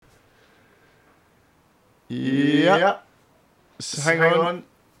Yep. So hang on.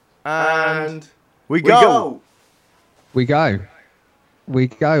 And we go. We go. We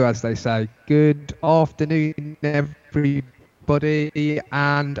go, as they say. Good afternoon, everybody.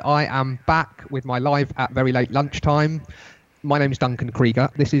 And I am back with my live at very late lunchtime. My name is Duncan Krieger.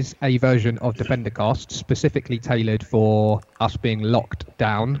 This is a version of DefenderCast specifically tailored for us being locked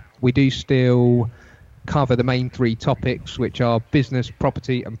down. We do still cover the main three topics, which are business,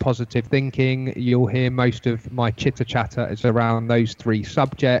 property and positive thinking. You'll hear most of my chitter chatter is around those three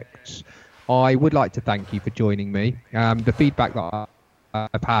subjects. I would like to thank you for joining me. The feedback that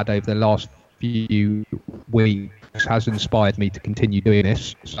I've had over the last few weeks has inspired me to continue doing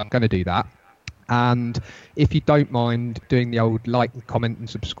this, so I'm going to do that. And if you don't mind doing the old like, comment and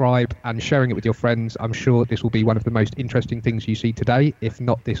subscribe and sharing it with your friends, I'm sure this will be one of the most interesting things you see today, if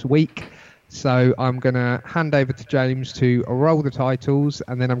not this week. So I'm going to hand over to James to roll the titles,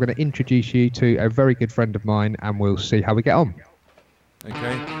 and then I'm going to introduce you to a very good friend of mine, and we'll see how we get on.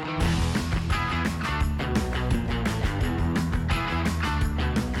 Okay.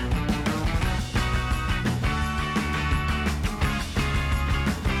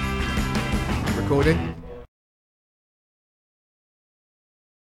 Recording.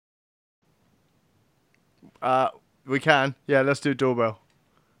 We can. Yeah, let's do doorbell.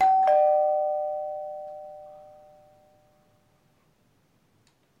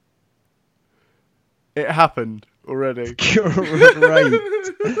 It happened already. Great.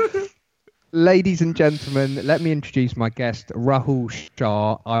 Ladies and gentlemen, let me introduce my guest, Rahul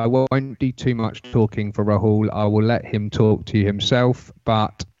Shah. I won't do too much talking for Rahul. I will let him talk to himself.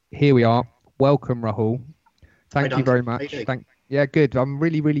 But here we are. Welcome, Rahul. Thank you very much. Yeah, good. I'm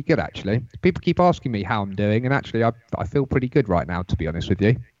really, really good, actually. People keep asking me how I'm doing, and actually, I feel pretty good right now, to be honest with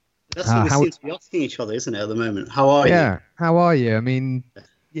you. That's what we seem to be asking each other, isn't it, at the moment? How are you? Yeah, how are you? I mean,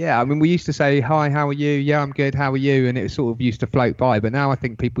 we used to say, hi, how are you? Yeah, I'm good. How are you? And it sort of used to float by. But now I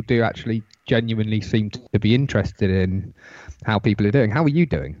think people do actually genuinely seem to be interested in how people are doing. How are you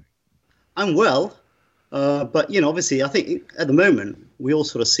doing? I'm well. But, obviously, I think at the moment, we all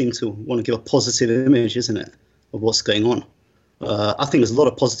sort of seem to want to give a positive image, isn't it, of what's going on. I think there's a lot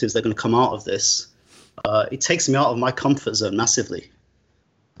of positives that are going to come out of this. It takes me out of my comfort zone massively.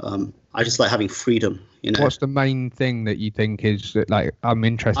 I just like having freedom. What's the main thing that you think is like I'm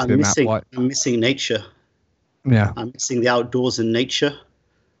interested in that? I'm missing nature. Yeah. I'm missing the outdoors and nature.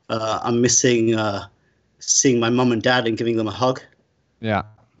 I'm missing seeing my mum and dad and giving them a hug. Yeah.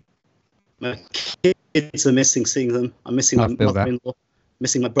 My kids are missing seeing them. I'm missing my mother-in-law,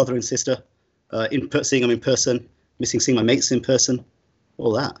 missing my brother and sister, seeing them in person, missing seeing my mates in person,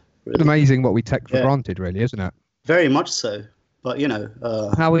 all that. Really. It's amazing what we take for granted, really, isn't it? Very much so. But,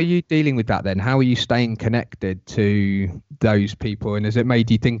 how are you dealing with that then? How are you staying connected to those people? And has it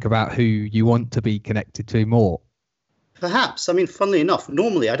made you think about who you want to be connected to more? Perhaps. I mean, funnily enough,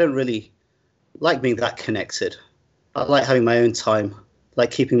 normally I don't really like being that connected. I like having my own time,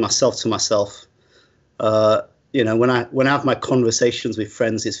 like keeping myself to myself. When I have my conversations with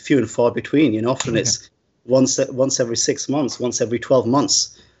friends, it's few and far between. Often it's once every 6 months, once every 12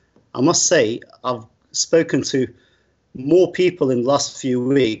 months. I must say, I've spoken to more people in the last few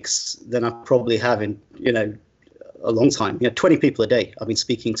weeks than I probably have in, a long time. 20 people a day I've been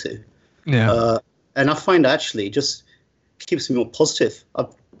speaking to. Yeah. And I find actually just keeps me more positive.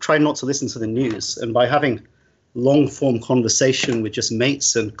 I've tried not to listen to the news. And by having long form conversation with just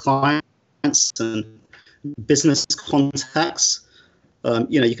mates and clients and business contacts,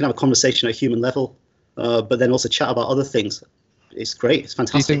 you can have a conversation at a human level, but then also chat about other things. It's great. It's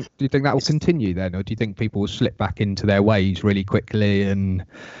fantastic. Do you think that will continue then, or do you think people will slip back into their ways really quickly and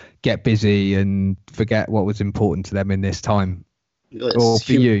get busy and forget what was important to them in this time? Or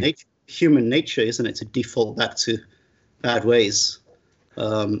for you, human nature, isn't it, to default back to bad ways?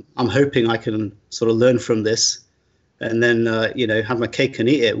 I'm hoping I can sort of learn from this, and then have my cake and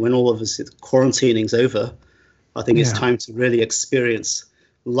eat it when all of this quarantining's over. I think it's time to really experience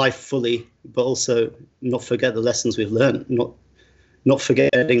life fully, but also not forget the lessons we've learned. Not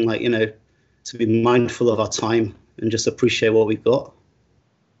forgetting, to be mindful of our time and just appreciate what we've got.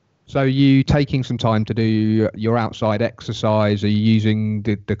 So you taking some time to do your outside exercise? Are you using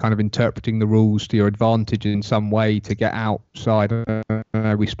the kind of interpreting the rules to your advantage in some way to get outside?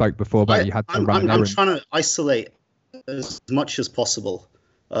 We spoke before about you had to run an errand. I'm trying to isolate as much as possible.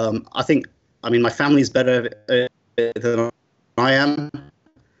 My family's better than I am.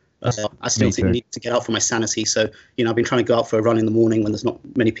 I still need to get out for my sanity. So, I've been trying to go out for a run in the morning when there's not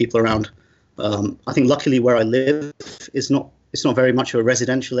many people around. I think luckily where I live it's not very much of a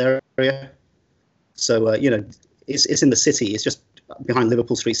residential area. So, it's in the city. It's just behind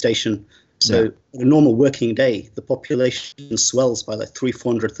Liverpool Street Station. So on a normal working day, the population swells by like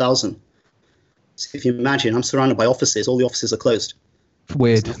 300,000-400,000. So if you imagine, I'm surrounded by offices. All the offices are closed. It's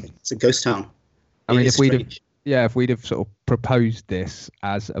weird. It's a ghost town. I mean, if we'd have sort of proposed this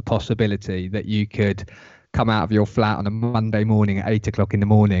as a possibility that you could come out of your flat on a Monday morning at 8 o'clock in the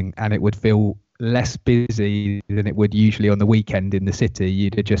morning and it would feel less busy than it would usually on the weekend in the city,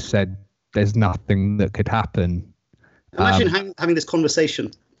 you'd have just said there's nothing that could happen. Imagine having this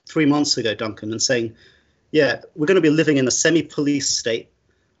conversation 3 months ago, Duncan, and saying, yeah, we're going to be living in a semi-police state.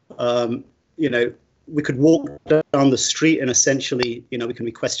 You know, we could walk down the street and essentially, you know, we can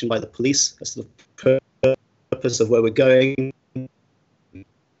be questioned by the police as to the purpose of where we're going.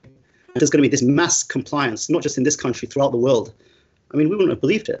 There's going to be this mass compliance, not just in this country, throughout the world. I mean, we wouldn't have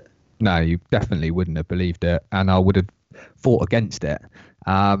believed it. No, you definitely wouldn't have believed it, and I would have fought against it.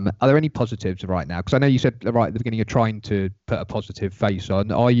 Are there any positives right now? Because I know you said right at the beginning you're trying to put a positive face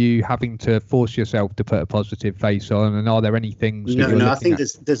on. Are you having to force yourself to put a positive face on? And are there any things? No, I think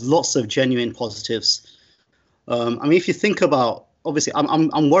there's lots of genuine positives. I mean, if you think about, obviously,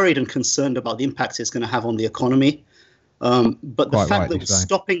 I'm worried and concerned about the impact it's going to have on the economy. But the fact that we're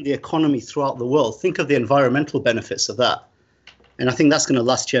stopping the economy throughout the world, think of the environmental benefits of that. And I think that's going to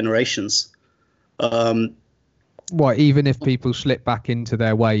last generations. What, even if people slip back into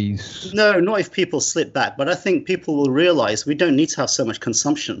their ways? No, not if people slip back. But I think people will realize we don't need to have so much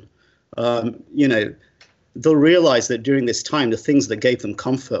consumption. You know, they'll realize that during this time, the things that gave them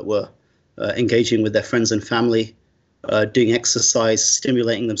comfort were engaging with their friends and family, doing exercise,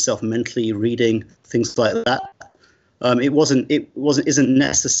 stimulating themselves mentally, reading, things like that. It isn't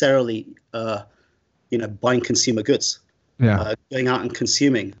necessarily, you know, buying consumer goods, going out and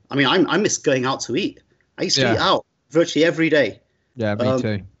consuming. I mean, I miss going out to eat. I used to eat out virtually every day. Yeah, me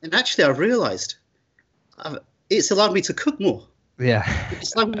too. And actually, I've realized it's allowed me to cook more. Yeah.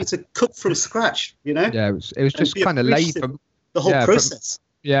 It's allowed me to cook from scratch, you know? Yeah, it was just kind of late. The whole process.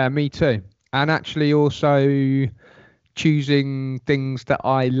 Yeah, me too. And actually also choosing things that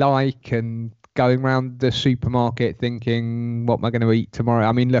I like and going around the supermarket thinking, what am I going to eat tomorrow?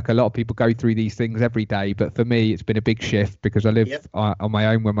 I mean, look, a lot of people go through these things every day, but for me, it's been a big shift because I live on my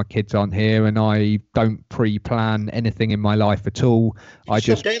own when my kids aren't here, and I don't pre-plan anything in my life at all. I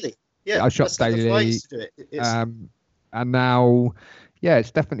shop daily. Yeah, I shop daily. That's why I used to do it. And now, yeah,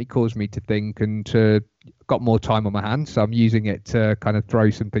 it's definitely caused me to think and to got more time on my hands. So I'm using it to kind of throw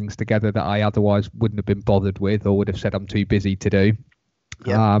some things together that I otherwise wouldn't have been bothered with or would have said I'm too busy to do.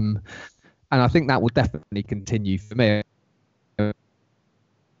 Yeah. And I think that will definitely continue for me. I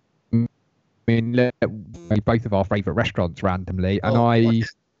mean, both of our favourite restaurants randomly,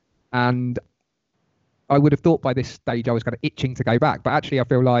 and I would have thought by this stage I was kind of itching to go back, but actually I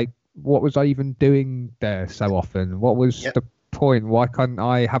feel like, what was I even doing there so often? What was the point? Why can't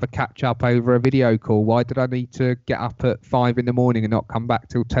I have a catch up over a video call? Why did I need to get up at 5 a.m. and not come back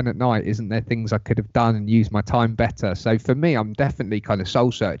till 10 at night? Isn't there things I could have done and used my time better? So for me, I'm definitely kind of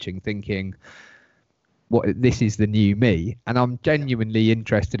soul searching, thinking, this is the new me, and I'm genuinely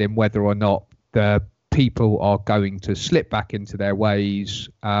interested in whether or not the people are going to slip back into their ways,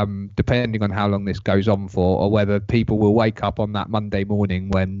 depending on how long this goes on for, or whether people will wake up on that Monday morning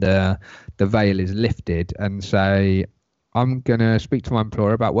when the veil is lifted and say, I'm going to speak to my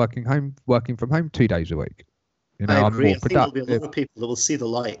employer about working from home 2 days a week. You know, I agree. I think there'll be a lot of people that will see the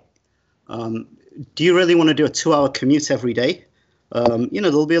light. Do you really want to do a 2-hour commute every day? You know,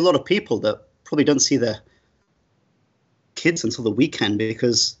 there'll be a lot of people that probably don't see their kids until the weekend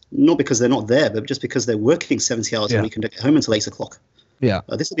not because they're not there, but just because they're working 70 hours a week and don't get home until 8 o'clock. Yeah.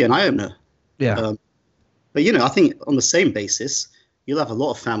 This will be an eye-opener. Yeah. But, you know, I think on the same basis, you'll have a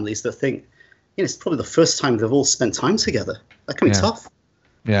lot of families that think, you know, it's probably the first time they've all spent time together. That can be tough.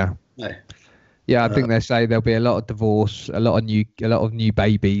 Yeah. No. Yeah, I think they say there'll be a lot of divorce, a lot of new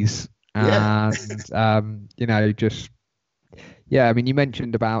babies, and you know, just I mean, you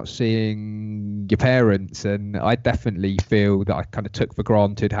mentioned about seeing your parents, and I definitely feel that I kind of took for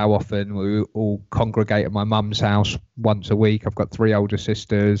granted how often we all congregate at my mum's house once a week. I've got 3 older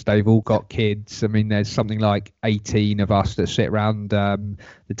sisters; they've all got kids. I mean, there's something like 18 of us that sit around the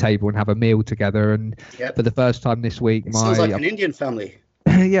table and have a meal together. And for the first time this week, it sounds like an Indian family.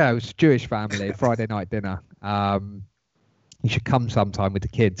 Yeah, it was a Jewish family, Friday night dinner. You should come sometime with the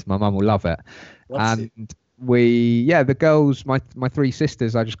kids. My mum will love it. The girls, my 3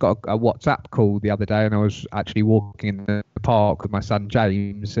 sisters, I just got a WhatsApp call the other day, and I was actually walking in the park with my son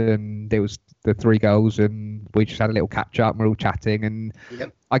James, and it was the 3 girls, and we just had a little catch up, and we're all chatting, and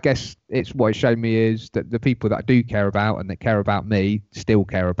I guess what it's shown me is that the people that I do care about and that care about me still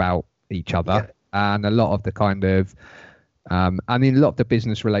care about each other, and a lot of the kind of And then a lot of the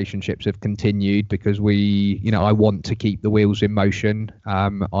business relationships have continued because I want to keep the wheels in motion.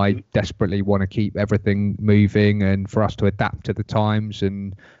 I desperately want to keep everything moving and for us to adapt to the times.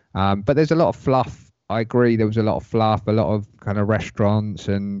 And but there's a lot of fluff. I agree. There was a lot of fluff, a lot of kind of restaurants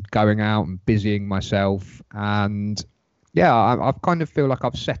and going out and busying myself. And yeah, I've kind of feel like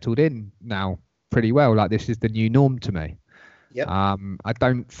I've settled in now pretty well. Like this is the new norm to me. Yep. I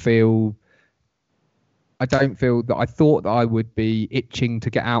don't feel that I thought that I would be itching to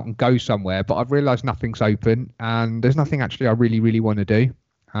get out and go somewhere, but I've realised nothing's open and there's nothing actually I really, really want to do.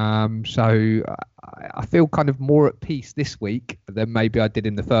 So I feel kind of more at peace this week than maybe I did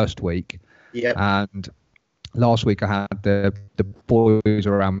in the first week. Yeah. And last week I had the boys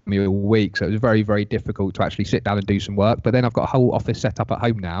around me all week, so it was very, very difficult to actually sit down and do some work. But then I've got a whole office set up at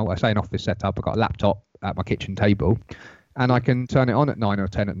home now. I say an office set up. I've got a laptop at my kitchen table. And I can turn it on at 9 or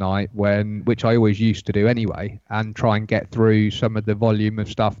 10 at night, which I always used to do anyway, and try and get through some of the volume of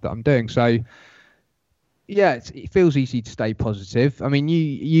stuff that I'm doing. So, yeah, it feels easy to stay positive. I mean,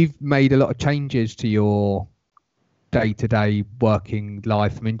 you've made a lot of changes to your day-to-day working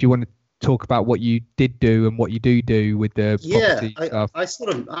life. I mean, do you want to talk about what you did do and what you do with the property stuff?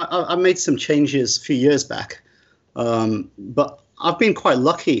 I made some changes a few years back, but I've been quite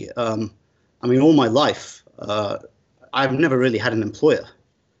lucky. I mean, all my life. I've never really had an employer.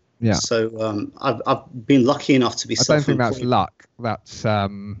 Yeah. So I've been lucky enough to be self-employed. I don't think that's luck. That's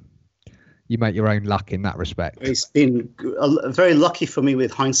you make your own luck in that respect. It's been very lucky for me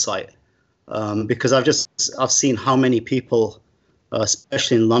with hindsight, because I've seen how many people,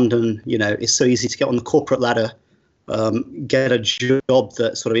 especially in London, it's so easy to get on the corporate ladder, get a job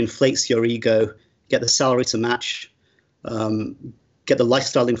that sort of inflates your ego, get the salary to match, get the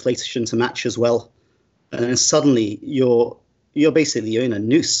lifestyle inflation to match as well. And then suddenly you're basically in a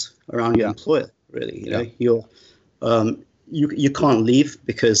noose around your employer, really. You know, you can't leave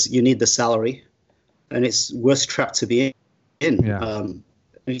because you need the salary, and it's worst trap to be in. And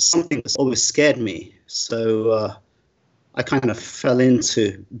it's something that's always scared me. So I kind of fell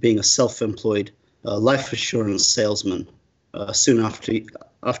into being a self-employed life assurance salesman soon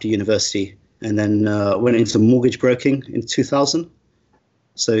after university, and then went into mortgage broking in 2000.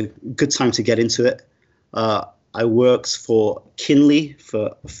 So good time to get into it. I worked for Kinley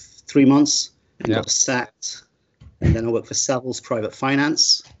for 3 months and got sacked. And then I worked for Savills Private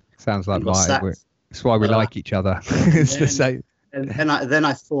Finance. Sounds like right. That's why we like each other. It's the same. And then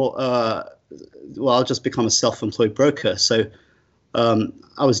I thought, I'll just become a self-employed broker. So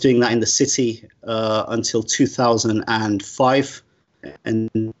I was doing that in the city until 2005.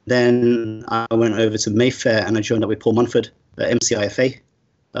 And then I went over to Mayfair and I joined up with Paul Munford at MCIFA.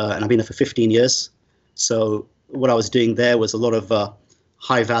 And I've been there for 15 years. So what I was doing there was a lot of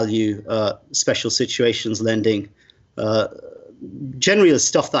high value special situations lending, generally the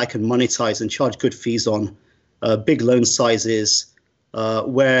stuff that I can monetize and charge good fees on, big loan sizes,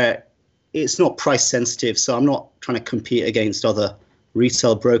 where it's not price sensitive. So I'm not trying to compete against other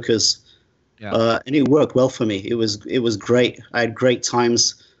retail brokers. And it worked well for me. It was great. I had great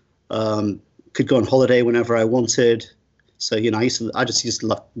times, could go on holiday whenever I wanted. So, I just used to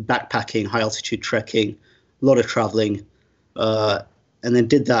love backpacking, high altitude trekking, a lot of traveling, and then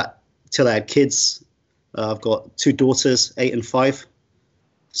did that till I had kids. I've got 2 daughters, 8 and 5.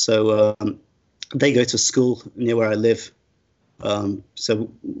 So they go to school near where I live.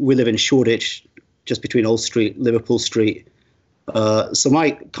 So we live in Shoreditch, just between Old Street, Liverpool Street. So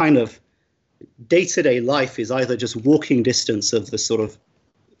my kind of day-to-day life is either just walking distance of the sort of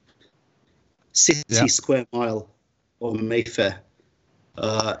city square mile or Mayfair,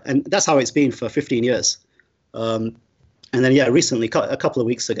 and that's how it's been for 15 years. And then recently, a couple of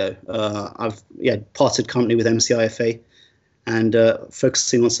weeks ago, I've parted company with MCIFA and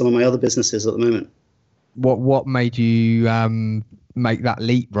focusing on some of my other businesses at the moment. What made you make that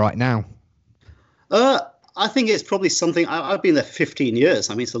leap right now? I think it's probably something. I've been there for 15 years.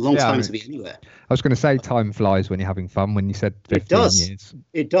 I mean, it's a long time to be anywhere. I was going to say time flies when you're having fun. When you said 15 years,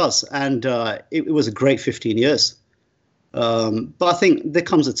 it does, and it was a great 15 years. But I think there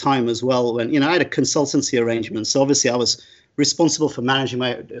comes a time as well when, I had a consultancy arrangement. So obviously I was responsible for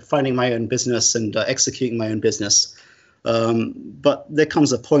finding my own business and executing my own business. But there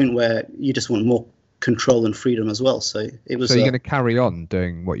comes a point where you just want more control and freedom as well. So it was. So you're going to carry on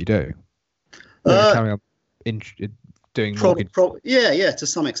doing what you do? Carry on doing mortgage? Yeah, to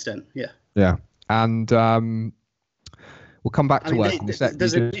some extent. Yeah. Yeah. And we'll come back to work in a sec.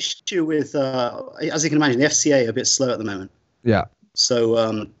 There's an issue with, as you can imagine, the FCA are a bit slow at the moment. Yeah.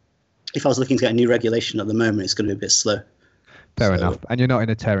 So if I was looking to get a new regulation at the moment, it's going to be a bit slow. Fair enough. And you're not in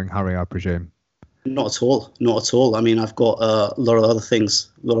a tearing hurry, I presume? Not at all. Not at all. I mean, I've got a lot of other things,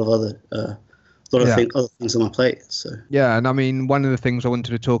 other things on my plate. So yeah, and I mean, one of the things I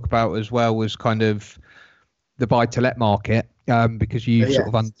wanted to talk about as well was kind of the buy-to-let market, because you sort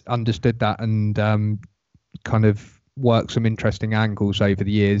of understood that and kind of worked some interesting angles over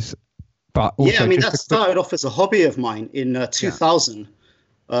the years. But also, yeah, I mean, that started off as a hobby of mine in 2000.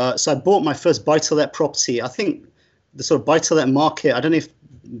 So I bought my first buy-to-let property. I think the sort of buy-to-let market, I don't know if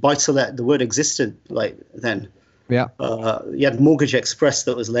buy-to-let, the word existed like then. Yeah. You had Mortgage Express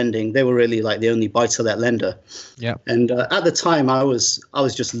that was lending. They were really like the only buy-to-let lender. Yeah. And at the time, I was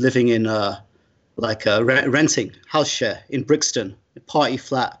just living in renting house share in Brixton, a party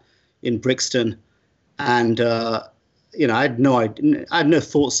flat in Brixton, and I had no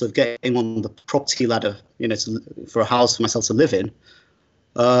thoughts of getting on the property ladder, for a house for myself to live in.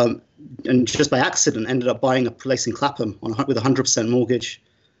 And just by accident, ended up buying a place in Clapham with 100% mortgage,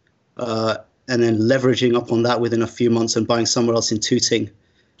 and then leveraging up on that within a few months and buying somewhere else in Tooting.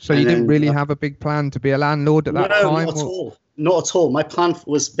 So you didn't really have a big plan to be a landlord at that time? No, not at all. Not at all. My plan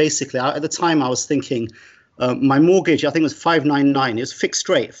was basically, at the time I was thinking, my mortgage, I think it was 599. It was fixed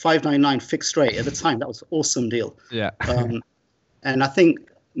rate, 599 fixed rate at the time. That was an awesome deal. Yeah. And I think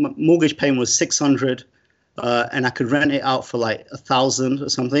my mortgage payment was 600, and I could rent it out for like 1,000 or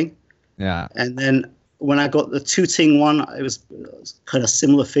something. Yeah. And then when I got the Tooting one, it was kind of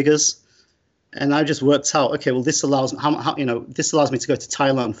similar figures. And I just worked out, okay, well, this allows this allows me to go to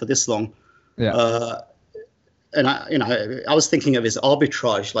Thailand for this long. Yeah. And I was thinking of it as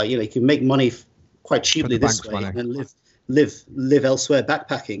arbitrage, like, you can make money quite cheaply this way and live elsewhere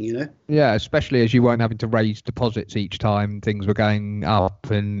backpacking, Yeah, especially as you weren't having to raise deposits each time things were going up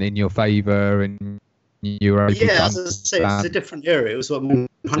and in your favor, and you were able to as I say, it's a different era. It was when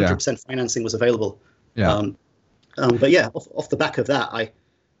 100% financing was available. Yeah. But yeah, off the back of that, I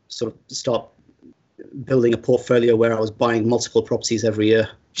sort of start building a portfolio where I was buying multiple properties every year.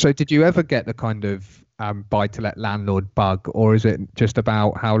 So did you ever get the kind of buy-to-let landlord bug, or is it just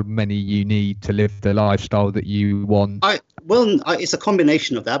about how many you need to live the lifestyle that you want? It's a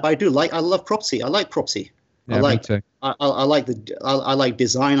combination of that, but I love property. I like property. Yeah, me too. I like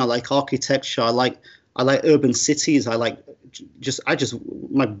design. I like architecture. I like urban cities. My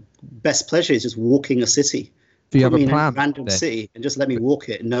best pleasure is just walking a city. Do you have a plan? In a random city and just let me walk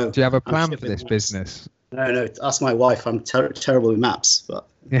it. No. Do you have a plan for this business? No. Ask my wife. I'm terrible with maps, but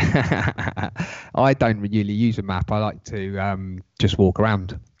I don't really use a map. I like to just walk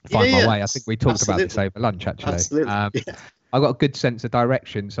around, find my way. I think we talked about this over lunch, actually. Absolutely. I've got a good sense of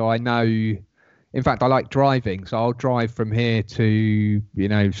direction, so I know. In fact, I like driving, so I'll drive from here to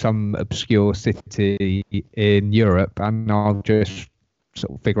some obscure city in Europe, and I'll just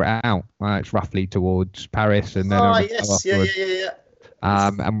sort of figure it out. It's roughly towards Paris, and then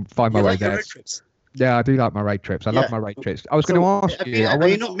and find my way there. Road trips? Yeah, I do like my road trips. I love my road trips. I was going to ask you. Are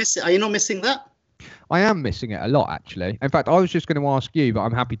you not missing that? I am missing it a lot, actually. In fact, I was just going to ask you, but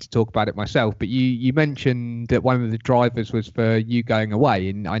I'm happy to talk about it myself. But you mentioned that one of the drivers was for you going away,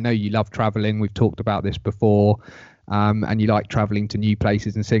 and I know you love traveling. We've talked about this before, and you like traveling to new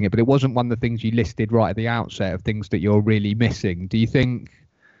places and seeing it. But it wasn't one of the things you listed right at the outset of things that you're really missing. Do you think,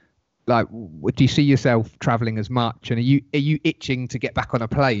 do you see yourself traveling as much? And are you itching to get back on a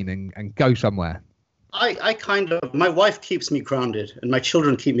plane and go somewhere? My wife keeps me grounded and my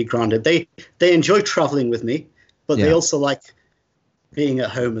children keep me grounded. They enjoy traveling with me, but they also like being at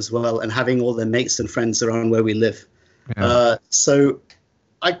home as well and having all their mates and friends around where we live. Yeah. So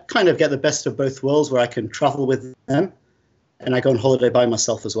I kind of get the best of both worlds, where I can travel with them and I go on holiday by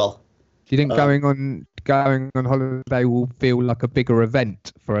myself as well. Do you think going on holiday will feel like a bigger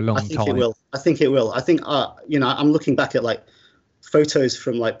event for a long time? I think it will. I think, I'm looking back at photos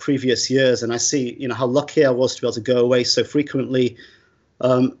from previous years, and I see how lucky I was to be able to go away so frequently,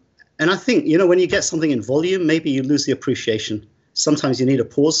 and I think when you get something in volume, maybe you lose the appreciation. Sometimes you need a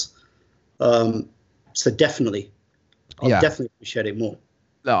pause. So definitely I'll definitely appreciate it more.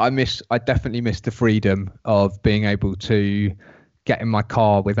 I definitely miss the freedom of being able to get in my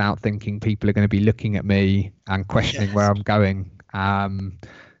car without thinking people are going to be looking at me and questioning where I'm going.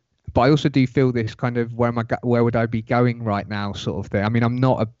 But I also do feel this kind of where would I be going right now sort of thing. I mean, I'm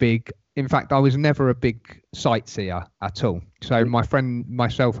not in fact, I was never a big sightseer at all. So myself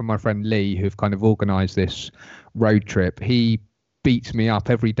and my friend Lee, who've kind of organised this road trip, he beats me up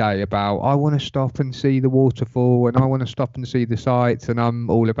every day about, I want to stop and see the waterfall and I want to stop and see the sights. And I'm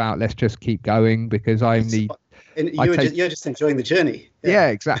all about, let's just keep going, because you're just enjoying the journey. Yeah,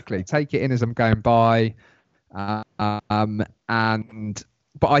 exactly. Take it in as I'm going by.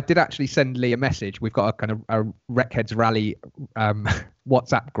 But I did actually send Lee a message. We've got a kind of a Wreckheads Rally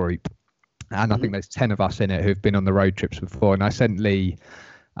WhatsApp group. And I think there's 10 of us in it who've been on the road trips before. And I sent Lee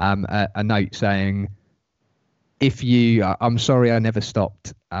a note saying, I'm sorry I never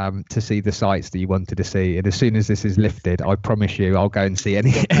stopped to see the sites that you wanted to see. And as soon as this is lifted, I promise you I'll go and see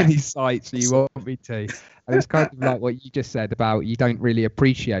any sites you want me to. And it's kind of like what you just said about you don't really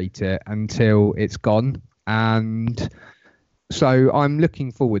appreciate it until it's gone. And so I'm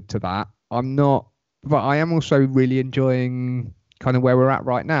looking forward to that. But I am also really enjoying kind of where we're at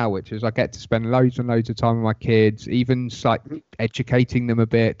right now, which is I get to spend loads and loads of time with my kids, even like educating them a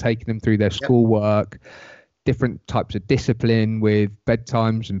bit, taking them through their schoolwork, different types of discipline with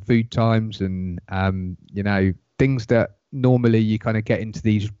bedtimes and food times and, things that normally you kind of get into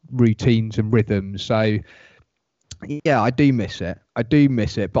these routines and rhythms. So, yeah, I do miss it.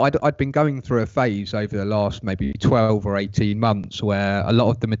 But I'd been going through a phase over the last maybe 12 or 18 months where a lot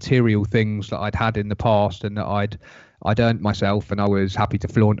of the material things that I'd had in the past and that I'd earned myself and I was happy to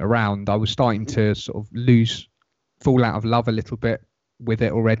flaunt around, I was starting to sort of fall out of love a little bit with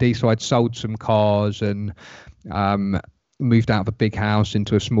it already. So I'd sold some cars and moved out of a big house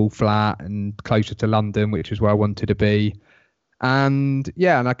into a small flat and closer to London, which is where I wanted to be. And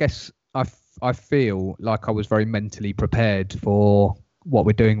I guess I feel like I was very mentally prepared for what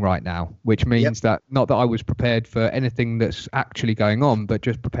we're doing right now, which means that not that I was prepared for anything that's actually going on, but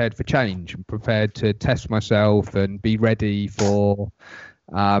just prepared for change and prepared to test myself and be ready for,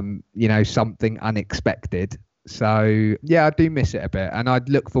 something unexpected. So, yeah, I do miss it a bit. And I'd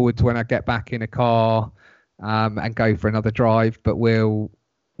look forward to when I get back in a car and go for another drive. But we'll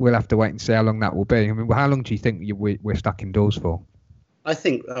have to wait and see how long that will be. I mean, how long do you think we're stuck indoors for? I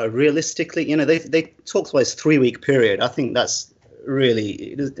think realistically, they talked about this 3-week period. I think that's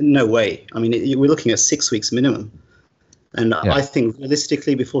really no way. I mean, we're looking at 6 weeks minimum. And I think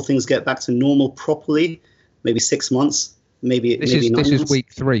realistically, before things get back to normal properly, maybe 6 months, maybe 9 months. This is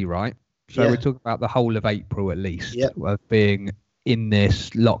week 3, right? So we're talking about the whole of April at least of being in this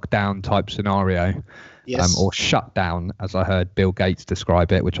lockdown type scenario, or shutdown, as I heard Bill Gates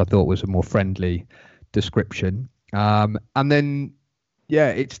describe it, which I thought was a more friendly description. And then,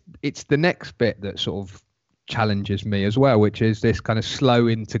 it's the next bit that sort of challenges me as well, which is this kind of slow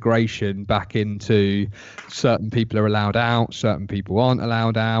integration back into certain people are allowed out, certain people aren't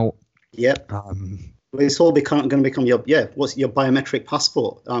allowed out. Yep. It's all going to become what's your biometric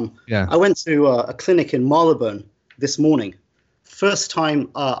passport? I went to a clinic in Marylebone this morning. First time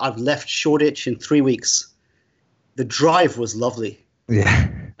I've left Shoreditch in 3 weeks. The drive was lovely. Yeah.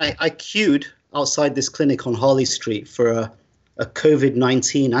 I queued outside this clinic on Harley Street for a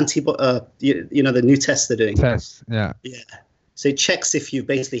COVID-19 antibody, the new test they're doing. Yeah. So it checks if you've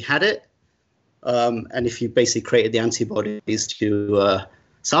basically had it, and if you basically created the antibodies to.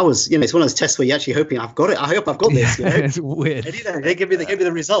 So I was, it's one of those tests where you're actually hoping I've got it. I hope I've got this. It's weird. And, they give me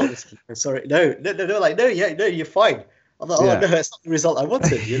the result. Sorry, no, you're fine. I'm like, no, that's not the result I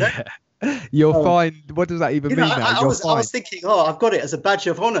wanted. You're fine. What does that even mean? I was thinking, I've got it as a badge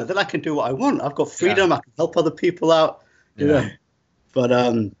of honor. Then I can do what I want. I've got freedom. I can help other people out. But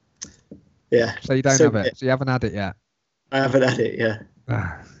So you don't have it. So you haven't had it yet. I haven't had it.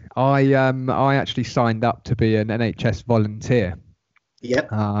 Yeah. I actually signed up to be an NHS volunteer.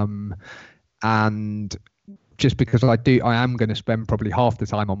 Yep. And just because I am going to spend probably half the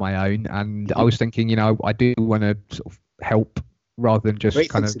time on my own, and I was thinking, I do want to sort of help rather than just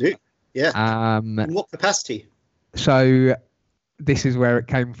Great thing to do. Yeah. In what capacity? So this is where it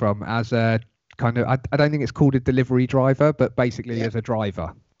came from, as a kind of I don't think it's called a delivery driver, but basically as a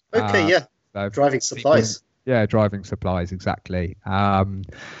driver. Okay. So driving supplies. Driving supplies, exactly.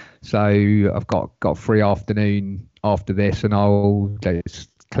 So I've got a free afternoon after this, and it's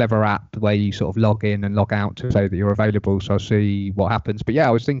a clever app where you sort of log in and log out to say that you're available. So I'll see what happens. But I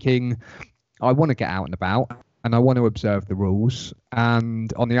was thinking I want to get out and about and I want to observe the rules.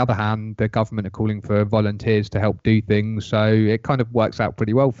 And on the other hand, the government are calling for volunteers to help do things. So it kind of works out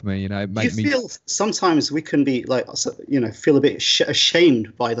pretty well for me. Do you feel sometimes we can be feel a bit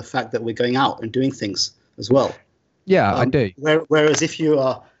ashamed by the fact that we're going out and doing things as well? Yeah, I do. Whereas if you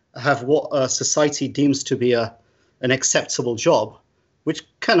have what society deems to be an acceptable job, which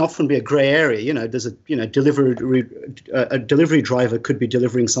can often be a grey area, there's a delivery driver could be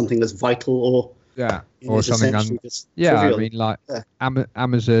delivering something that's vital or something. trivial. I mean,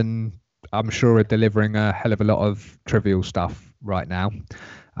 Amazon, I'm sure, are delivering a hell of a lot of trivial stuff right now.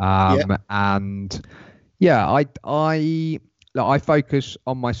 And I focus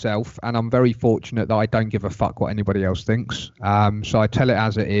on myself, and I'm very fortunate that I don't give a fuck what anybody else thinks. So I tell it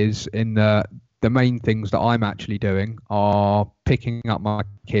as it is. In the main things that I'm actually doing are picking up my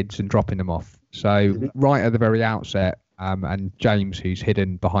kids and dropping them off. So right at the very outset, And James, who's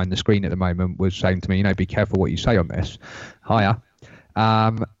hidden behind the screen at the moment, was saying to me, be careful what you say on this. Hiya.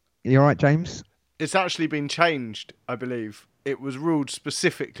 You all right, James? It's actually been changed, I believe. It was ruled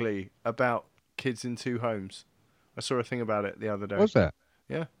specifically about kids in two homes. I saw a thing about it the other day. Was it?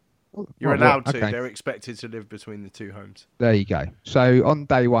 Yeah. You're allowed to. Okay. They're expected to live between the two homes. There you go. So on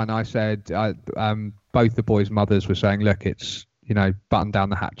day one, I said, both the boys' mothers were saying, look, it's, button down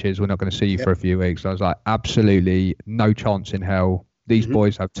the hatches. We're not going to see you for a few weeks. I was like, absolutely no chance in hell. These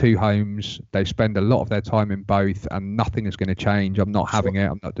boys have two homes. They spend a lot of their time in both, and nothing is going to change. I'm not having it.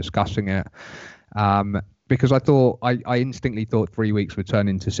 I'm not discussing it. Because I instinctively thought 3 weeks would turn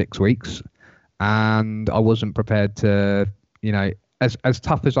into 6 weeks. And I wasn't prepared to, as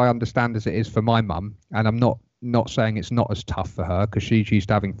tough as I understand as it is for my mum, and I'm not saying it's not as tough for her, because she's used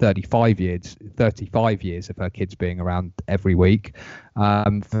to having 35 years of her kids being around every week.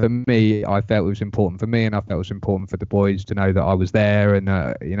 For me, I felt it was important for me, and I felt it was important for the boys to know that I was there, and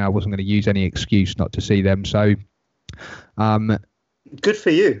I wasn't going to use any excuse not to see them. So, good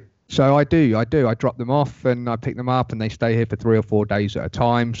for you. So I do. I drop them off and I pick them up, and they stay here for 3 or 4 days at a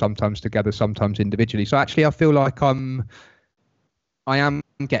time, sometimes together, sometimes individually. So actually, I feel like I am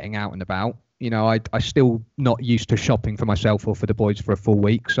getting out and about. I still not used to shopping for myself or for the boys for a full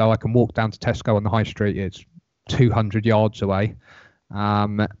week. So I can walk down to Tesco on the high street. It's 200 yards away.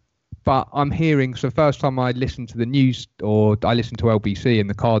 But I'm hearing, so the first time I listened to the news, or I listened to LBC in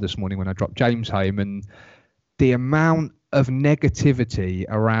the car this morning when I dropped James home, and the amount of negativity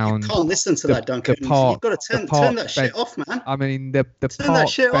around. You can't listen to that, Duncan. You've got to turn that shit off, man. I mean, the park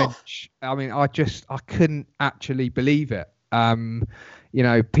bench. I mean, I couldn't actually believe it.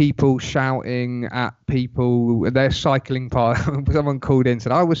 People shouting at people. They're cycling past. Someone called in and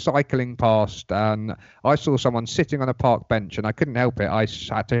said, I was cycling past and I saw someone sitting on a park bench and I couldn't help it. I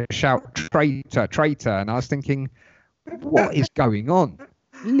had to shout, traitor, traitor. And I was thinking, what is going on?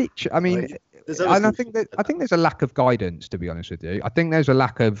 Literally, I mean, and I think there's a lack of guidance, to be honest with you. I think there's a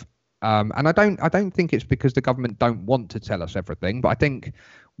lack of, and I don't think it's because the government don't want to tell us everything, but I think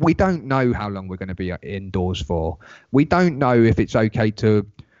we don't know how long we're going to be indoors for. We don't know if it's okay to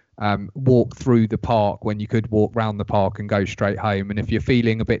walk through the park when you could walk round the park and go straight home. And if you're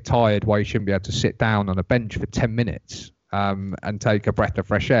feeling a bit tired, why you shouldn't be able to sit down on a bench for 10 minutes and take a breath of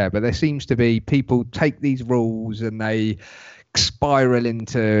fresh air. But there seems to be people take these rules and they spiral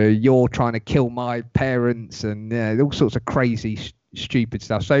into you're trying to kill my parents and all sorts of crazy stupid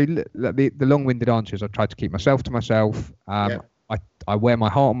stuff. So the long-winded answer is I've tried to keep myself to myself. I wear my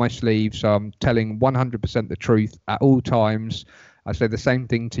heart on my sleeve, so I'm telling 100% the truth at all times. I say the same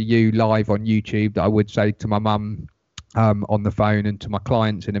thing to you live on YouTube that I would say to my mum on the phone and to my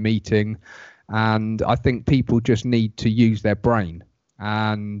clients in a meeting. And I think people just need to use their brain.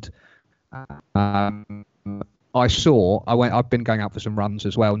 And I've been going out for some runs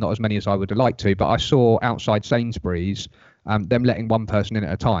as well, not as many as I would have liked to, but I saw outside Sainsbury's them letting one person in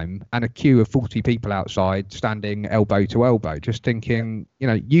at a time and a queue of 40 people outside standing elbow to elbow, just thinking,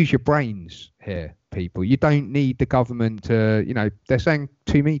 use your brains here, people. You don't need the government to, they're saying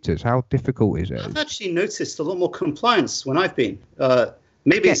 2 meters. How difficult is it? I've actually noticed a lot more compliance when I've been.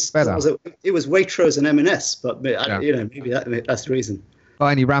 Maybe it's better. It was Waitrose and M&S, but maybe that's the reason. I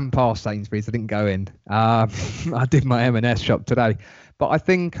only ran past Sainsbury's. I didn't go in. I did my M&S shop today, but I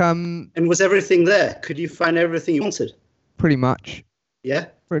think. And was everything there? Could you find everything you wanted? Pretty much. Yeah.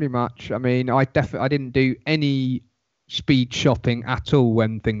 Pretty much. I mean, I didn't do any speed shopping at all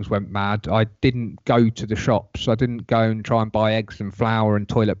when things went mad. I didn't go to the shops. I didn't go and try and buy eggs and flour and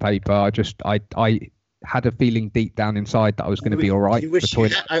toilet paper. I had a feeling deep down inside that I was going to be all right.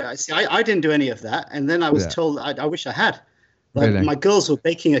 I didn't do any of that, and then I was told I wish I had. Really? My girls were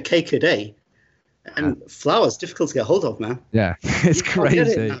baking a cake a day, and flour's difficult to get hold of, man. Yeah, it's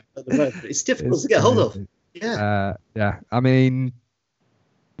crazy. It's difficult to get hold of. Yeah. I mean,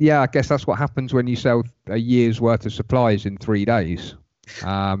 I guess that's what happens when you sell a year's worth of supplies in 3 days.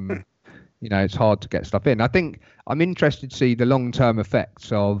 It's hard to get stuff in. I think I'm interested to see the long-term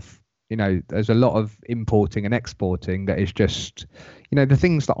effects of, there's a lot of importing and exporting that is just, the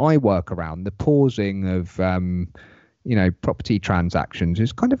things that I work around, the pausing of, property transactions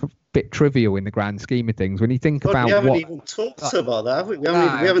is kind of a bit trivial in the grand scheme of things. When you think about we haven't even talked about that, have we? We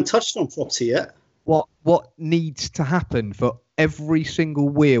haven't touched on property yet. What needs to happen for every single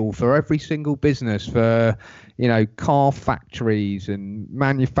wheel, for every single business, for car factories and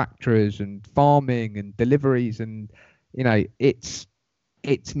manufacturers and farming and deliveries, and it's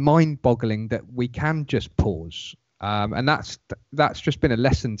mind-boggling that we can just pause. And that's just been a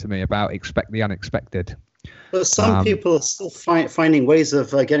lesson to me about expect the unexpected. But some people are still finding ways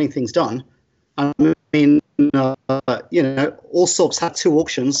of getting things done. I mean, Allsops had 2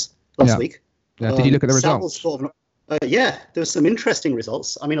 auctions last week. Yeah. Did you look at the results? Yeah, there were some interesting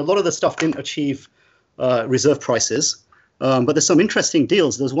results. I mean, a lot of the stuff didn't achieve reserve prices, but there's some interesting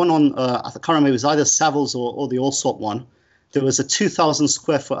deals. There's one on, I can't remember, it was either Savills or the Allsop one. There was a 2,000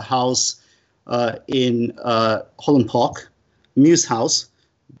 square foot house in Holland Park, Mews House.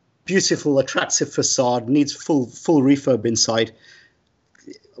 Beautiful, attractive facade, needs full refurb inside.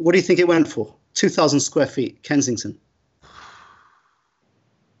 What do you think it went for? 2,000 square feet, Kensington.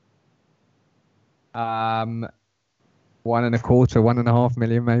 1.25, 1.5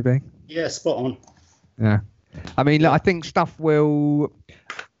 million, maybe. Yeah, spot on. Yeah, I mean, look, I think stuff will.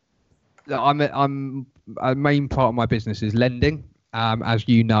 I'm a main part of my business is lending, as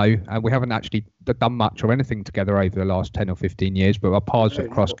you know, and we haven't actually done much or anything together over the last 10 or 15 years, but our paths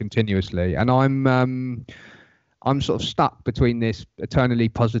have crossed continuously, and I'm sort of stuck between this eternally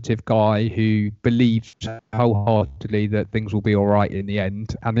positive guy who believes wholeheartedly that things will be all right in the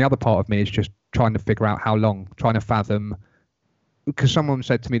end, and the other part of me is just trying to figure out how long, trying to fathom. Because someone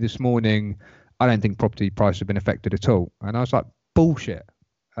said to me this morning, I don't think property prices have been affected at all, and I was like, bullshit.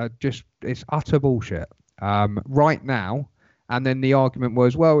 It's utter bullshit right now. And then the argument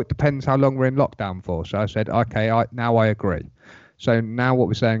was, well, it depends how long we're in lockdown for. So I said, okay, now I agree. So now what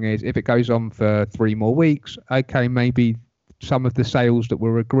we're saying is, if it goes on for 3 more weeks, okay, maybe some of the sales that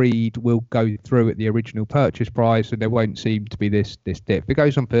were agreed will go through at the original purchase price, and there won't seem to be this dip. If it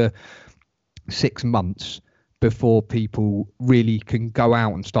goes on for 6 months before people really can go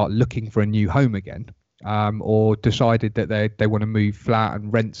out and start looking for a new home again, or decided that they want to move flat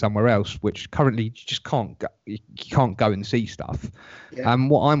and rent somewhere else, which currently you just can't go and see stuff. Yeah.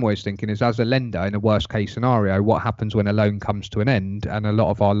 What I'm always thinking is, as a lender, in a worst case scenario, what happens when a loan comes to an end? And a lot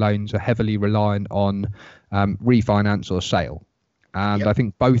of our loans are heavily reliant on refinance or sale. And I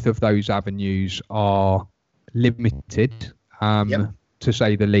think both of those avenues are limited, to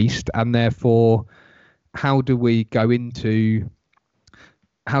say the least. And therefore, how do we go into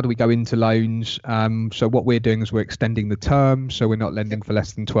loans? So what we're doing is we're extending the term, so we're not lending for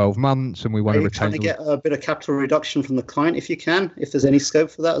less than 12 months, and we want to retain. Trying to get a bit of capital reduction from the client, if you can, if there's any scope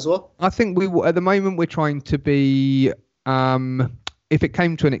for that as well. I think at the moment we're trying to be. If it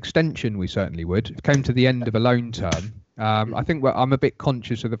came to an extension, we certainly would. If it came to the end of a loan term, I think I'm a bit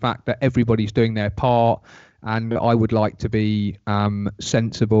conscious of the fact that everybody's doing their part. And I would like to be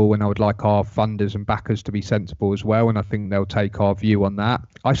sensible, and I would like our funders and backers to be sensible as well. And I think they'll take our view on that.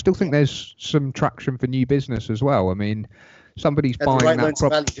 I still think there's some traction for new business as well. I mean, somebody's buying that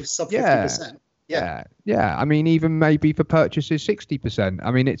property. Yeah. I mean, even maybe for purchases, 60%.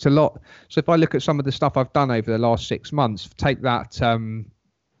 I mean, it's a lot. So if I look at some of the stuff I've done over the last 6 months, take that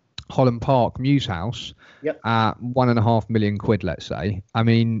Holland Park Mews House at £1.5 million, let's say. I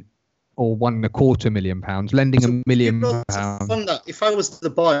mean, or £1.25 million, lending £1 million. Fund that. If I was the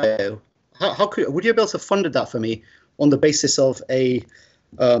buyer, would you be able to fund that for me on the basis of a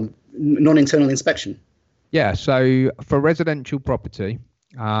non-internal inspection? Yeah. So for residential property,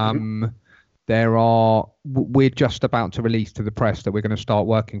 we're just about to release to the press that we're going to start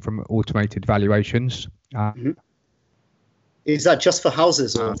working from automated valuations. Is that just for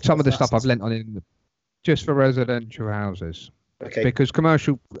houses? Or some of the stuff I've lent on just for residential houses. Okay. Because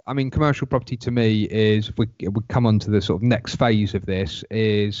commercial property to me is, we come on to the sort of next phase of this,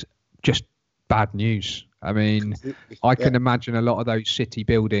 is just bad news. I mean, I can imagine a lot of those city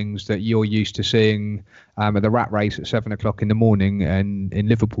buildings that you're used to seeing at the rat race at 7 o'clock in the morning and in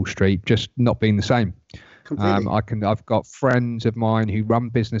Liverpool Street just not being the same. I've got friends of mine who run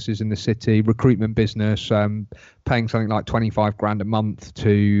businesses in the city, recruitment business, paying something like 25 grand a month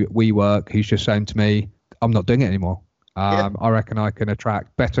to WeWork, who's just saying to me, I'm not doing it anymore. I reckon I can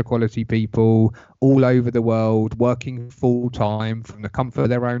attract better quality people all over the world, working full time from the comfort of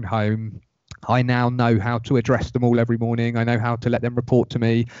their own home. I now know how to address them all every morning. I know how to let them report to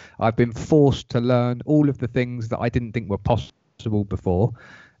me. I've been forced to learn all of the things that I didn't think were possible before.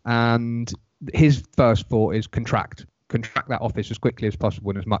 And his first thought is contract that office as quickly as possible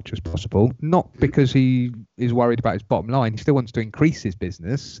and as much as possible. Not because he is worried about his bottom line. He still wants to increase his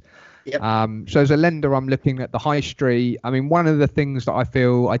business. So as a lender, I'm looking at the high street. I mean, one of the things that I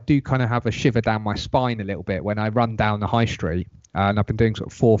feel I do kind of have a shiver down my spine a little bit when I run down the high street, and I've been doing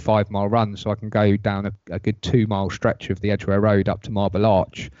sort of 4 or 5 mile runs, so I can go down a good 2 mile stretch of the Edgware Road up to Marble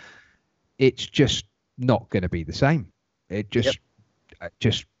Arch. It's just not going to be the same. It's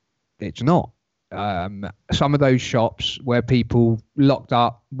not. Some of those shops where people locked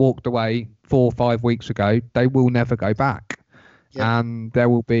up, walked away 4 or 5 weeks ago, they will never go back. And there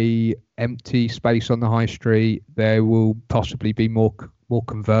will be empty space on the high street. There will possibly be more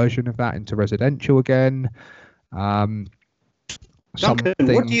conversion of that into residential again. Duncan,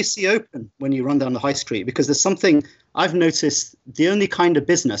 what do you see open when you run down the high street? Because there's something I've noticed. The only kind of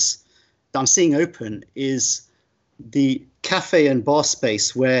business that I'm seeing open is the cafe and bar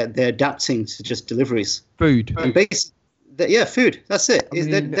space where they're adapting to just deliveries. Food. And food. That's it. I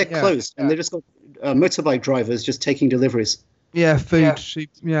mean, they're closed, and they're just got motorbike drivers just taking deliveries. Yeah, food.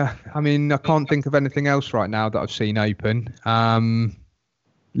 Yeah. I mean, I can't think of anything else right now that I've seen open.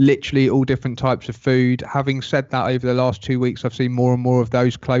 Literally all different types of food. Having said that, over the last 2 weeks, I've seen more and more of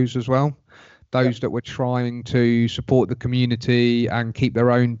those close as well. Those that were trying to support the community and keep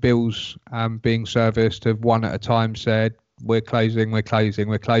their own bills being serviced have one at a time said, we're closing.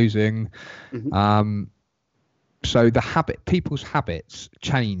 Mm-hmm. So people's habits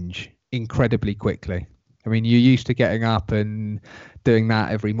change incredibly quickly. I mean, you're used to getting up and doing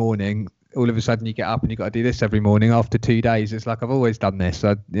that every morning. All of a sudden you get up and you've got to do this every morning. After 2 days, it's like, I've always done this.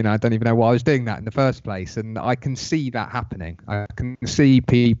 I don't even know why I was doing that in the first place. And I can see that happening. I can see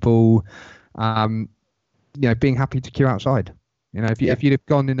people, being happy to queue outside. If you'd have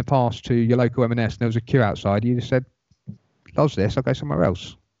gone in the past to your local M&S and there was a queue outside, you'd have said, loves this, I'll go somewhere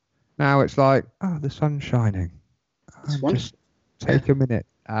else. Now it's like, oh, the sun's shining. Just take a minute.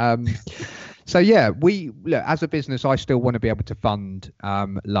 So as a business, I still want to be able to fund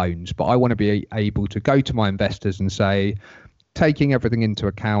loans, but I want to be able to go to my investors and say, taking everything into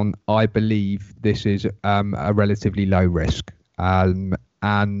account, I believe this is a relatively low risk.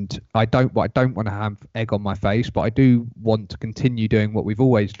 And I don't want to have egg on my face, but I do want to continue doing what we've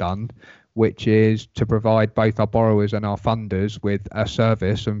always done, which is to provide both our borrowers and our funders with a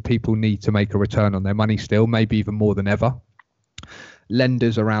service, and people need to make a return on their money still, maybe even more than ever.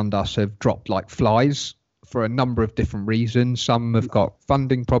 Lenders around us have dropped like flies for a number of different reasons. Some have got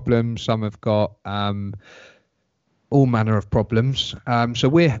funding problems, some have got all manner of problems. So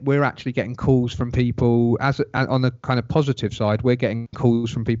we're actually getting calls from people, on the kind of positive side, we're getting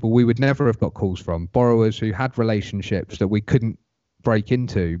calls from people we would never have got calls from, borrowers who had relationships that we couldn't break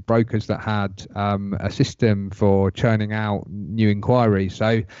into, brokers that had a system for churning out new inquiries.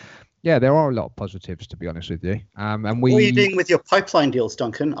 So yeah, there are a lot of positives, to be honest with you. And what are you doing with your pipeline deals,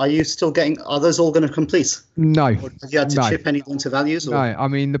 Duncan? Are you still are those all going to complete? No. Or have you had to chip any loan to values? Or? No, I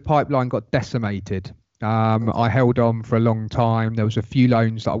mean, the pipeline got decimated. I held on for a long time. There was a few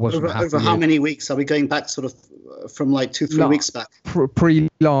loans that I wasn't happy with. Over how many weeks? Are we going back sort of from like 2-3 weeks back?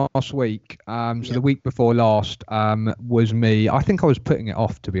 Pre-last week. The week before last was me. I think I was putting it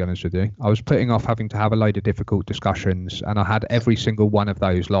off, to be honest with you. I was putting off having to have a load of difficult discussions, and I had every single one of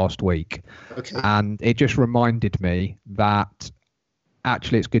those last week. Okay. And it just reminded me that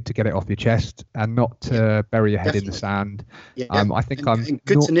actually it's good to get it off your chest and not to bury your head in the sand. Yeah. I think and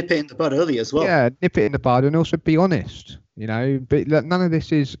good to nip it in the bud early as well. Yeah, nip it in the bud and also be honest, but none of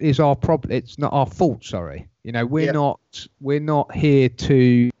this is our problem. It's not our fault. Sorry. We're not here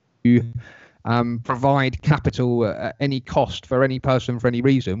to provide capital at any cost for any person for any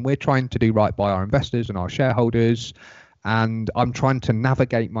reason. We're trying to do right by our investors and our shareholders. And I'm trying to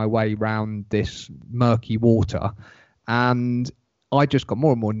navigate my way around this murky water. And I just got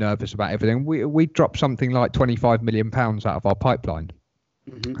more and more nervous about everything. We dropped something like £25 million out of our pipeline,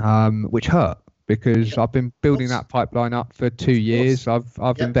 which hurt because I've been building that pipeline up for 2 years.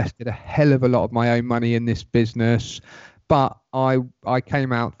 I've invested a hell of a lot of my own money in this business, but I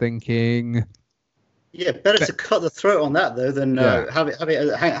came out thinking, yeah, better to cut the throat on that though than have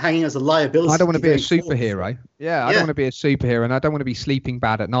it hanging as a liability. I don't want to be a superhero. I don't want to be a superhero, and I don't want to be sleeping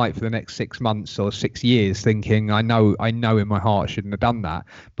bad at night for the next 6 months or 6 years, thinking I know in my heart I shouldn't have done that.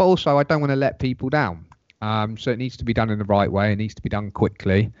 But also, I don't want to let people down. So it needs to be done in the right way. It needs to be done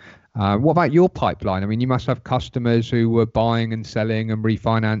quickly. What about your pipeline? I mean, you must have customers who were buying and selling and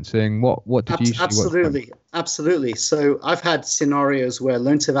refinancing. What did you see? Absolutely. So I've had scenarios where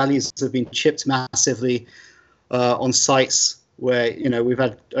loan to values have been chipped massively on sites where we've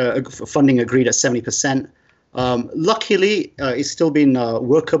had funding agreed at 70%. Luckily, it's still been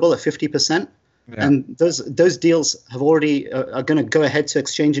workable at 50%. Yeah. And those deals have already are going to go ahead to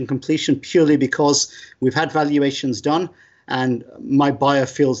exchange and completion purely because we've had valuations done. And my buyer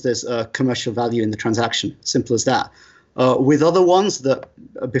feels there's a commercial value in the transaction. Simple as that. With other ones that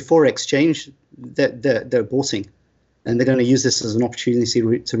before exchange, they're boughting, and they're going to use this as an opportunity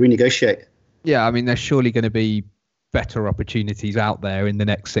to renegotiate. Yeah, I mean, there's surely going to be better opportunities out there in the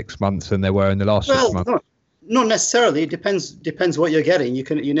next 6 months than there were in the last 6 months. Not necessarily. It depends what you're getting.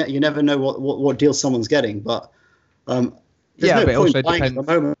 You never know what deal someone's getting, but there's no point buying at the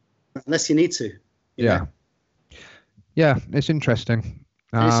moment unless you need to. You know? Yeah, it's interesting.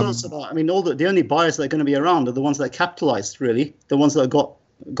 And it's also about, the only buyers that are going to be around are the ones that are capitalized, really, the ones that have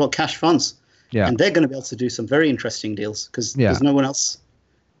got cash funds. Yeah. And they're going to be able to do some very interesting deals because there's no one else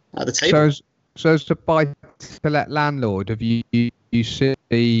at the table. So as a buy-to-let landlord, have you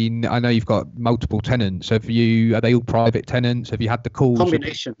seen? I know you've got multiple tenants. Are they all private tenants? Have you had the calls?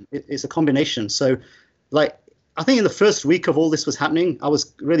 Combination. It's a combination. So, like, I think in the first week of all this was happening, I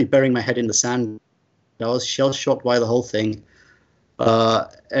was really burying my head in the sand. I was shell-shocked by the whole thing.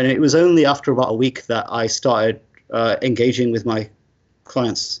 And it was only after about a week that I started engaging with my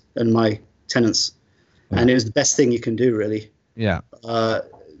clients and my tenants. And it was the best thing you can do, really. Yeah.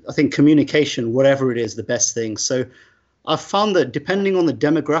 I think communication, whatever it is, the best thing. So I've found that depending on the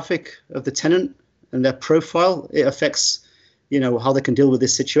demographic of the tenant and their profile, it affects, how they can deal with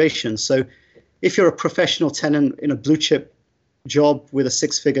this situation. So if you're a professional tenant in a blue chip job with a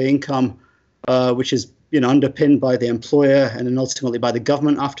 6-figure income, which is, underpinned by the employer and then ultimately by the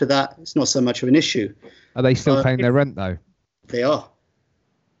government after that, it's not so much of an issue. Are they still paying their rent, though? They are.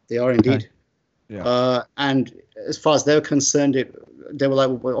 They are indeed. Okay. Yeah. And as far as they were concerned, they were like,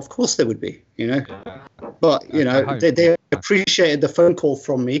 well, of course they would be, But, they appreciated the phone call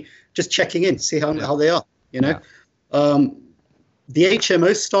from me, just checking in, see how they are, The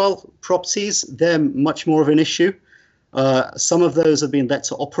HMO style properties, they're much more of an issue. Some of those have been let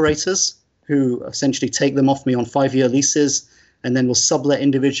to operators who essentially take them off me on 5-year leases and then will sublet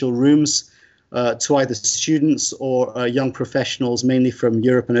individual rooms to either students or young professionals, mainly from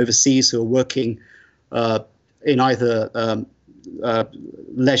Europe and overseas, who are working in either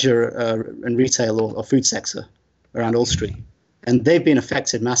leisure and retail or food sector around Old Street. And they've been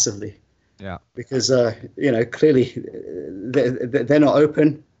affected massively. Yeah. Because, clearly they're not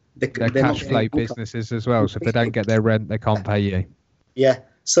open. They're cash flow businesses as well. So if they don't get their rent, they can't pay you. Yeah.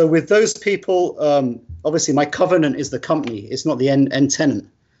 So with those people, obviously my covenant is the company. It's not the end tenant.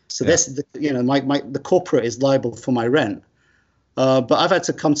 So that's the corporate is liable for my rent. But I've had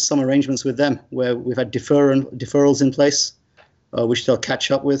to come to some arrangements with them where we've had deferrals in place, which they'll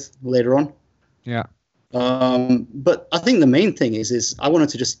catch up with later on. Yeah. But I think the main thing is I wanted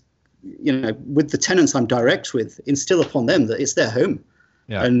to just, with the tenants I'm direct with, instill upon them that it's their home.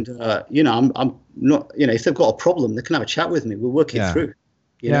 Yeah. And, I'm not, if they've got a problem, they can have a chat with me. We'll work it through.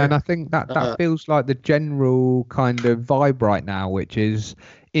 And I think that feels like the general kind of vibe right now, which is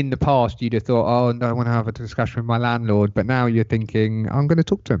in the past, you'd have thought, oh, no, I want to have a discussion with my landlord. But now you're thinking, I'm going to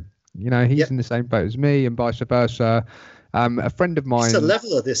talk to him. He's in the same boat as me and vice versa. A friend of mine. It's a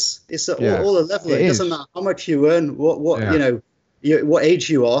level of this. It's all a level. It doesn't matter how much you earn, what age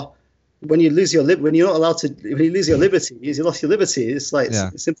you are. When you lose your when you lose your liberty, you lost your liberty. It's like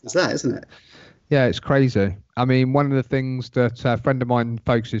it's simple as that, isn't it? Yeah, it's crazy. I mean, one of the things that a friend of mine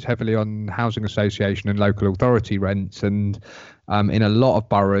focuses heavily on housing association and local authority rents, and in a lot of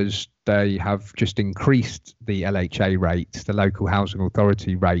boroughs, they have just increased the LHA rates, the local housing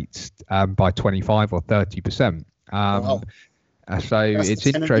authority rates, by 25 or 30%. Wow. So it's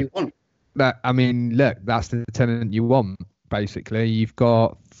interesting. Look, that's the tenant you want. Basically, you've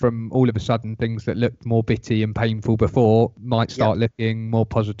got, from all of a sudden, things that looked more bitty and painful before might start looking more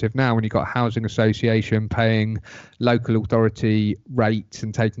positive now, when you've got a housing association paying local authority rates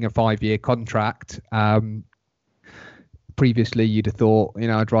and taking a 5-year contract. Previously, you'd have thought,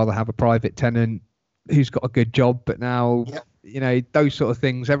 I'd rather have a private tenant who's got a good job, but now, those sort of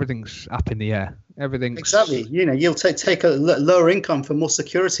things, everything's up in the air. Everything's exactly. You'll take a lower income for more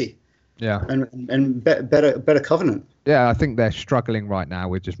security. Yeah, and better covenant. Yeah, I think they're struggling right now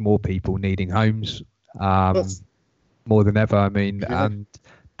with just more people needing homes, more than ever. I mean, and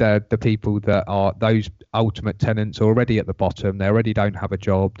the people that are those ultimate tenants are already at the bottom. They already don't have a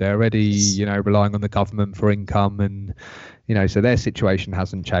job. They're already, relying on the government for income, and so their situation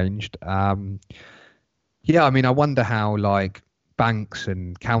hasn't changed. I wonder how banks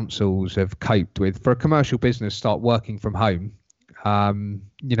and councils have coped with, for a commercial business, start working from home.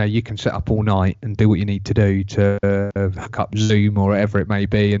 You can sit up all night and do what you need to do to hook up Zoom or whatever it may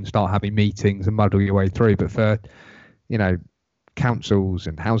be and start having meetings and muddle your way through. But for, councils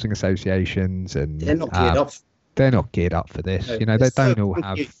and housing associations, and they're not geared up. They're not geared up for this. They don't all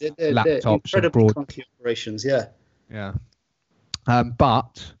have laptops and broad operations. Yeah.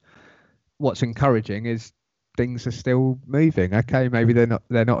 But what's encouraging is things are still moving. Okay, maybe they're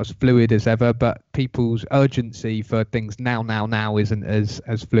not as fluid as ever, but people's urgency for things now isn't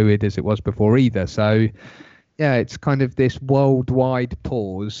as fluid as it was before either. So it's kind of this worldwide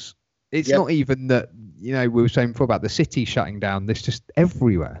pause. It's not even that, we were saying before about the city shutting down. This just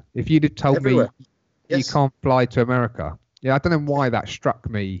everywhere. If you'd have told me you can't fly to America, I don't know why that struck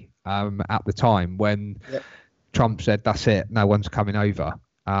me at the time when Trump said that's it, no one's coming over.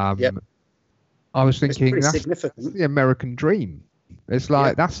 I was thinking that's the American dream. It's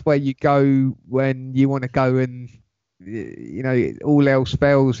like that's where you go when you want to go and all else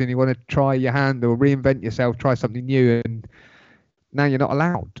fails and you want to try your hand or reinvent yourself, try something new, and now you're not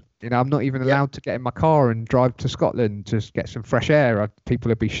allowed. I'm not even allowed to get in my car and drive to Scotland to get some fresh air. People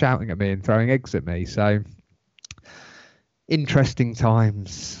would be shouting at me and throwing eggs at me. So interesting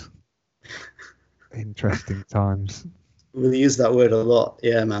times. Interesting times. We'll use that word a lot.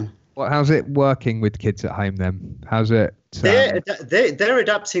 Yeah, man. How's it working with kids at home then? How's it? They're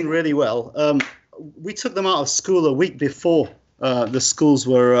adapting really well. We took them out of school a week before the schools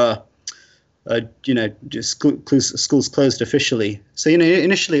were, schools closed officially. So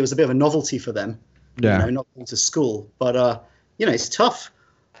initially it was a bit of a novelty for them, not going to school. But it's tough.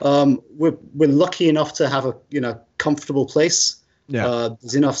 We're lucky enough to have a comfortable place. Yeah.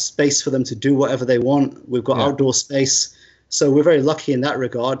 There's enough space for them to do whatever they want. We've got outdoor space, so we're very lucky in that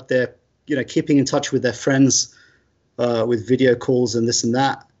regard. They're keeping in touch with their friends with video calls and this and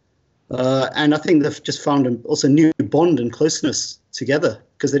that. And I think they've just found also new bond and closeness together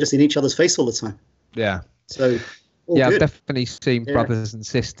because they're just in each other's face all the time. Yeah. So good. I've definitely seen brothers and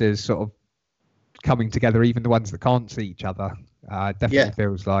sisters sort of coming together, even the ones that can't see each other. Definitely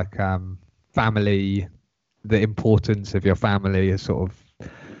feels like family. The importance of your family has sort of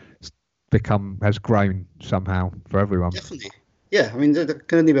has grown somehow for everyone. Definitely. Yeah, I mean, that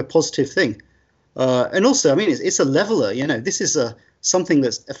can only be a positive thing. And also, I mean, it's a leveler. This is something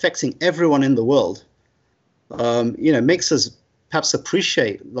that's affecting everyone in the world. Makes us perhaps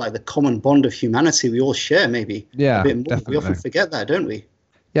appreciate like the common bond of humanity we all share. Maybe a bit more. Definitely. We often forget that, don't we?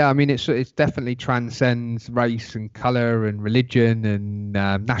 Yeah, I mean, it's definitely transcends race and color and religion and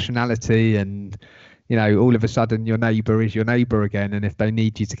nationality and. All of a sudden your neighbour is your neighbour again, and if they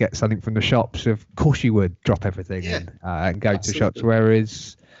need you to get something from the shops, of course you would drop everything and go to shops.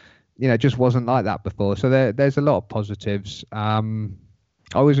 Whereas, it just wasn't like that before. So there's a lot of positives. I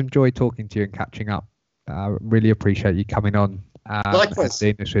always enjoy talking to you and catching up. Really appreciate you coming on and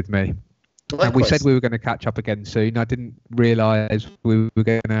doing this with me. Likewise. And we said we were going to catch up again soon. I didn't realise we were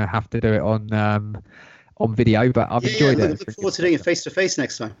going to have to do it on video, but I've enjoyed it. I look forward to doing it face to face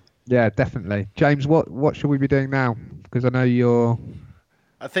next time. Yeah, definitely. James, what should we be doing now? Because I know you're...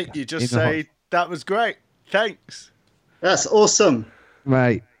 I think you just say, that was great. Thanks. That's awesome.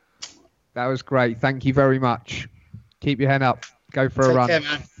 Mate, that was great. Thank you very much. Keep your head up. Go for a run. Take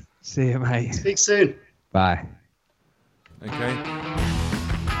care, man. See you, mate. Speak soon. Bye. Okay.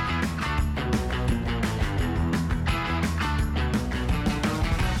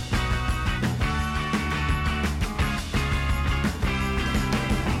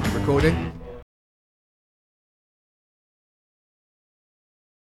 Recording.